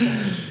because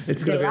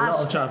it's going to be a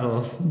lot of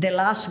travel. The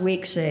last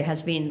weeks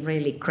has been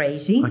really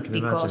crazy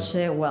because,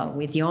 imagine.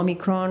 With the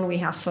Omicron, we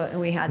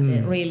had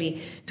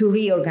really to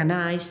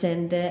reorganize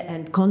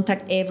and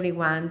contact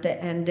everyone,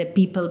 and the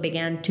people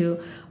began to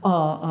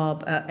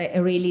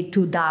really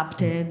to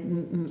adapt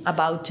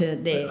about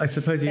the. I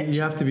suppose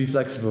you have to be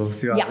flexible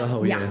throughout the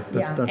whole year.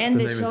 That's the name of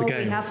the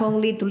game. We have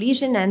only to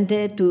listen and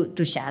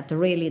to chat.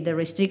 Really, the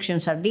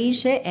restrictions are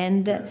these,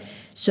 and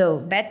so.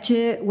 But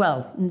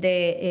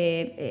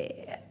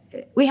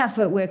we have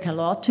worked a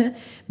lot,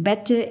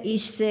 but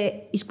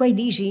it's quite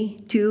easy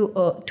to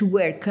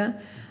work.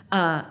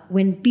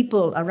 When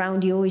people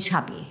around you is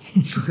happy.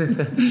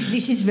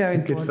 This is very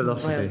important. Good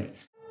philosophy. Really.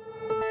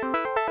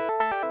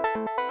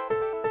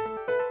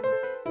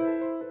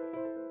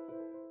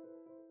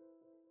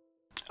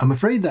 I'm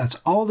afraid that's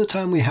all the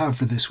time we have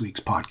for this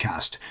week's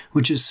podcast,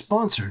 which is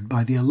sponsored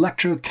by the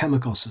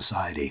Electrochemical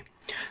Society.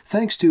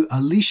 Thanks to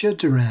Alicia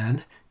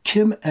Duran,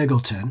 Kim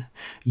Eggleton,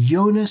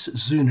 Jonas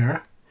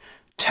Zuner,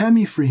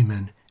 Tammy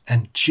Freeman,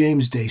 and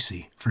James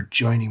Dacey for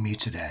joining me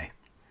today.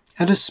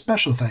 And a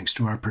special thanks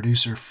to our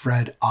producer,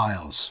 Fred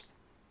Isles.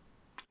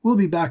 We'll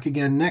be back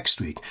again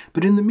next week,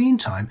 but in the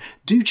meantime,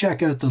 do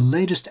check out the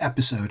latest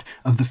episode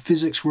of the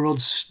Physics World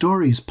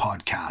Stories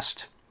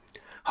podcast.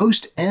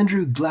 Host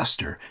Andrew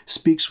Glester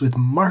speaks with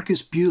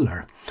Marcus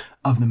Buehler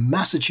of the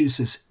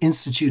Massachusetts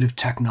Institute of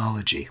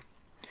Technology.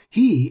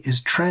 He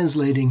is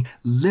translating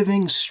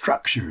living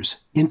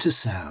structures into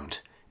sound,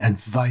 and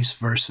vice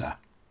versa.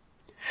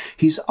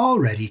 He's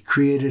already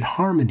created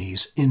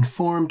harmonies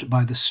informed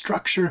by the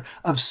structure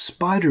of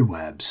spider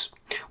webs,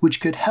 which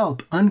could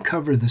help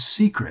uncover the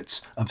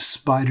secrets of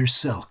spider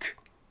silk.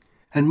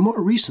 And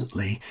more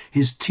recently,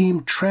 his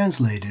team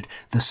translated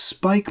the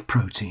spike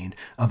protein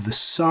of the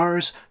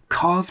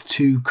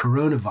SARS-CoV-2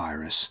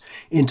 coronavirus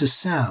into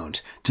sound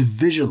to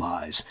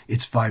visualize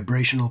its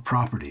vibrational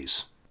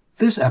properties.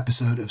 This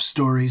episode of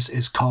Stories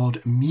is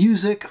called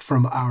Music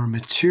from Our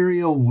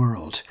Material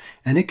World,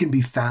 and it can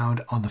be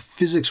found on the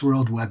Physics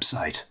World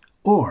website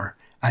or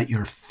at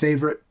your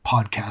favorite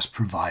podcast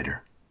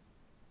provider.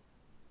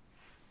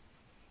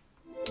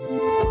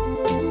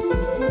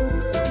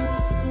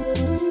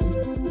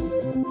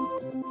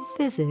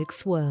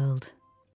 Physics World.